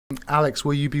Alex,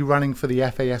 will you be running for the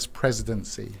FAS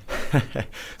presidency?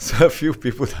 So a few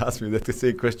people ask me that the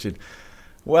same question.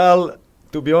 Well,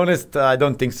 to be honest, I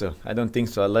don't think so. I don't think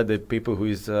so. I let the people who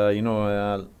is,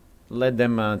 let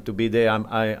them to be there.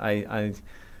 I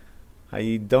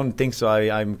don't think so.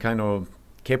 I'm kind of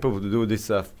capable to do this.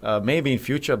 Maybe in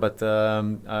future, but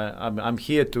I'm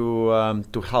here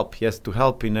to help. Yes, to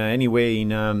help in any way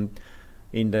in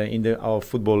our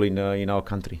football in our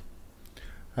country.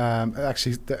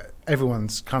 Actually,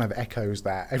 everyone's kind of echoes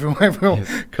that. Everyone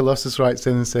yes. Colossus writes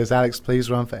in and says, Alex, please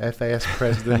run for FAS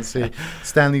presidency.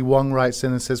 Stanley Wong writes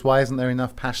in and says, why isn't there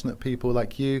enough passionate people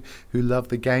like you who love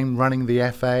the game running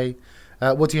the FA?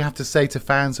 What do you have to say to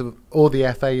fans of or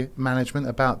the FA management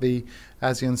about the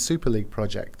ASEAN Super League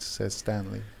project, says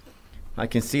Stanley. I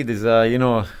can see this,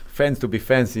 fans to be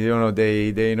fans, they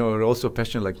are also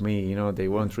passionate like me, they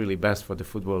want really best for the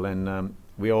football, and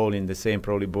we're all in the same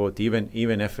probably boat.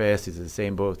 Even FAS is the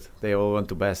same boat. They all want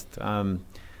to best.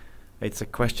 It's a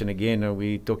question again.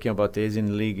 We're talking about the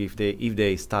ASEAN League if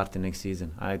they start the next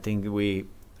season. I think we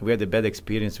had a bad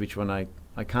experience, which one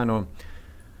I kind of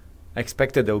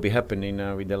expected that will be happening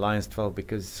with the Lions 12,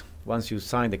 because once you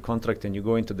sign the contract and you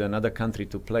go into another country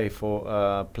to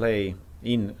play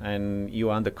in, and you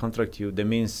are under contract, that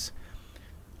means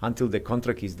until the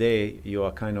contract is there, you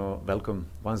are kind of welcome.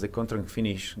 Once the contract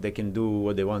finish, they can do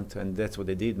what they want, and that's what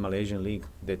they did. Malaysian League,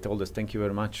 they told us, thank you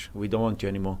very much, we don't want you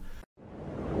anymore.